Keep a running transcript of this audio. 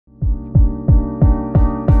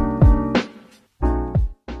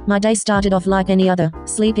My day started off like any other,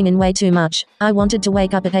 sleeping in way too much. I wanted to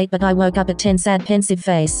wake up at 8 but I woke up at 10, sad pensive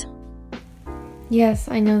face. Yes,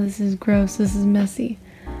 I know this is gross, this is messy,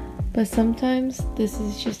 but sometimes this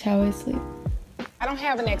is just how I sleep. I don't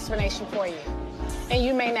have an explanation for you, and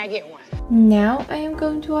you may not get one. Now I am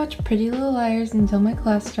going to watch Pretty Little Liars until my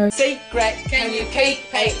class starts. Secret, can you keep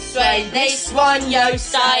it straight? This one you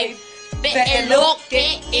say. Better look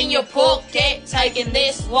it in your pocket, taking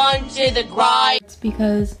this one to the grave. It's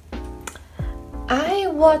because I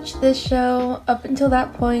watched this show up until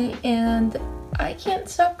that point and I can't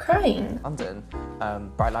stop crying. London,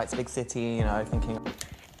 bright lights, big city, you know, thinking.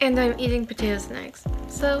 And I'm eating potato snacks,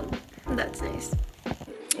 so that's nice.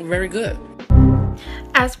 Very good.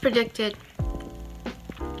 As predicted,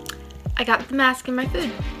 I got the mask in my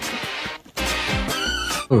food.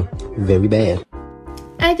 Very bad.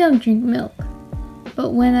 I don't drink milk,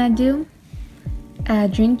 but when I do, I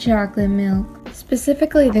drink chocolate milk.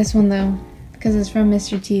 Specifically this one though, because it's from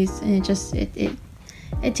Mr. T's and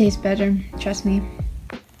it tastes better, trust me.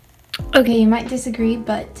 Okay, you might disagree,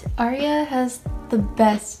 but Arya has the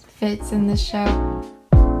best fits in this show.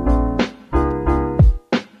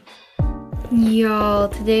 Y'all,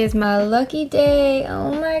 today is my lucky day.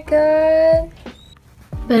 Oh my god.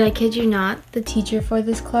 But I kid you not, the teacher for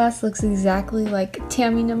this class looks exactly like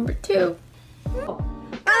Tammy number 2. Oh!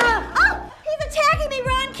 He's attacking me,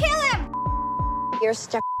 Ron! Kill him! You're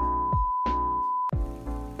stuck.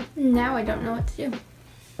 Now I don't know what to do.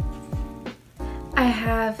 I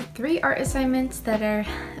have 3 art assignments that are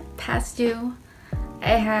past due.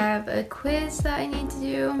 I have a quiz that I need to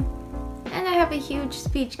do. And I have a huge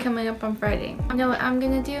speech coming up on Friday. You know what I'm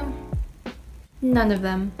gonna do? None of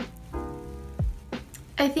them.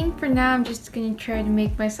 I think for now I'm just gonna try to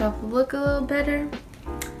make myself look a little better.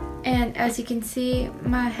 And as you can see,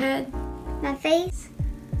 my head, My face?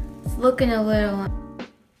 it's looking a little.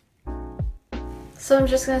 So I'm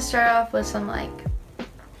just gonna start off with some like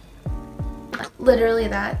literally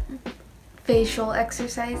that facial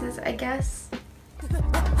exercises, I guess.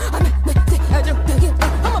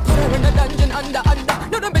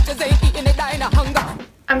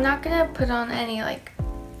 I'm not gonna put on any like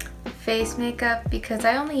face makeup because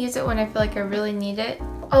I only use it when I feel like I really need it.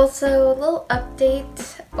 Also, a little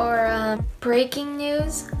update or breaking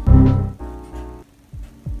news.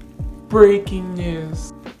 Breaking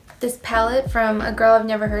news. This palette from a girl I've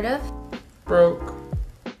never heard of Broke.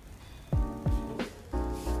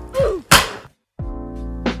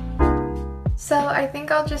 So I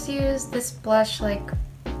think I'll just use this blush like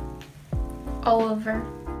all over.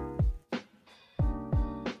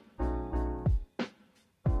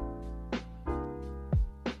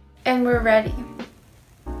 And we're ready.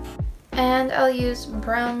 And I'll use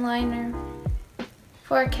brown liner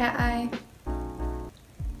for a cat eye.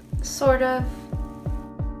 Sort of.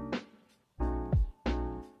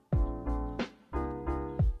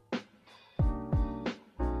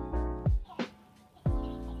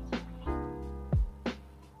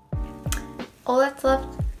 All that's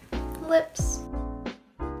left, lips.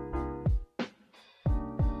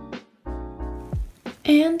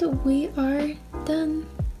 And we are done.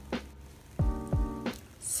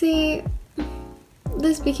 See,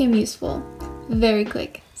 this became useful very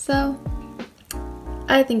quick, so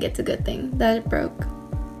I think it's a good thing that it broke.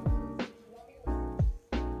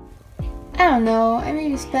 I don't know, I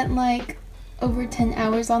maybe spent like over 10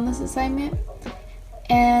 hours on this assignment,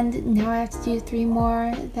 and now I have to do 3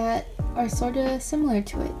 more that are sort of similar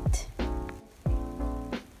to it.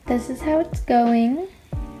 This is how it's going.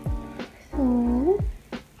 Ooh.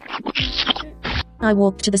 I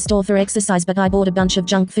walked to the store for exercise but I bought a bunch of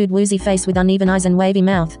junk food, woozy face with uneven eyes and wavy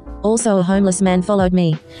mouth. Also a homeless man followed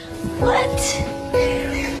me. What?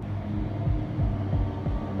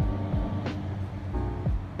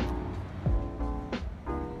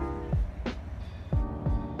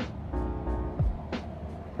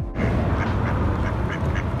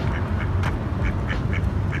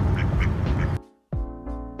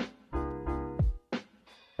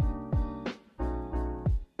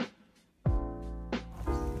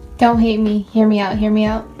 Don't hate me. Hear me out. Hear me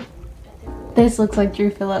out. This looks like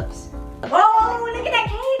Drew Phillips. Oh, look at that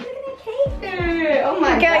cake! Look at that cake! Oh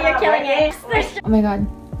my god, you're killing it! Oh my god.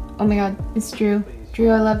 Oh my god. It's Drew.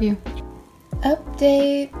 Drew, I love you.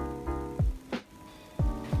 Update.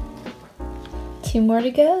 2 more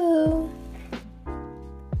to go.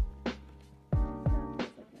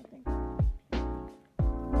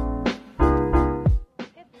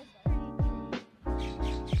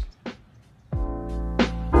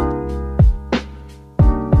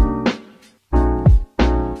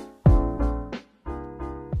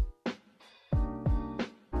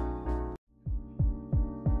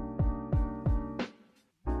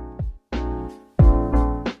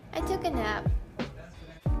 took a nap.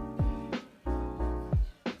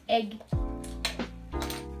 Egg.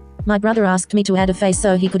 My brother asked me to add a face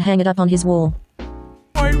so he could hang it up on his wall.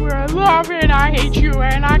 Where I love and I hate you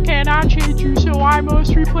and I cannot change you, so I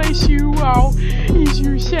must replace you. Oh,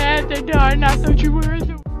 easier said than done. I thought you were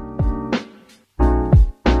the...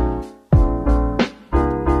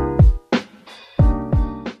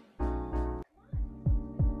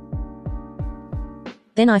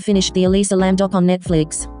 Then I finished the yallllll doc on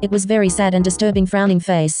Netflix. It was very sad and disturbing frowning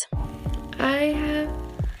face. I have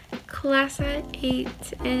class at 8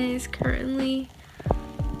 and it is currently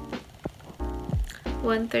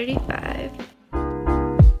 1:35.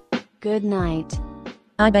 Good night.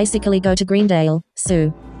 I basically go to Greendale,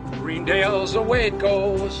 Sue. Greendale's the way it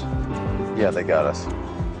goes. Yeah, they got us.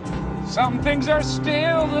 Some things are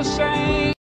still the same.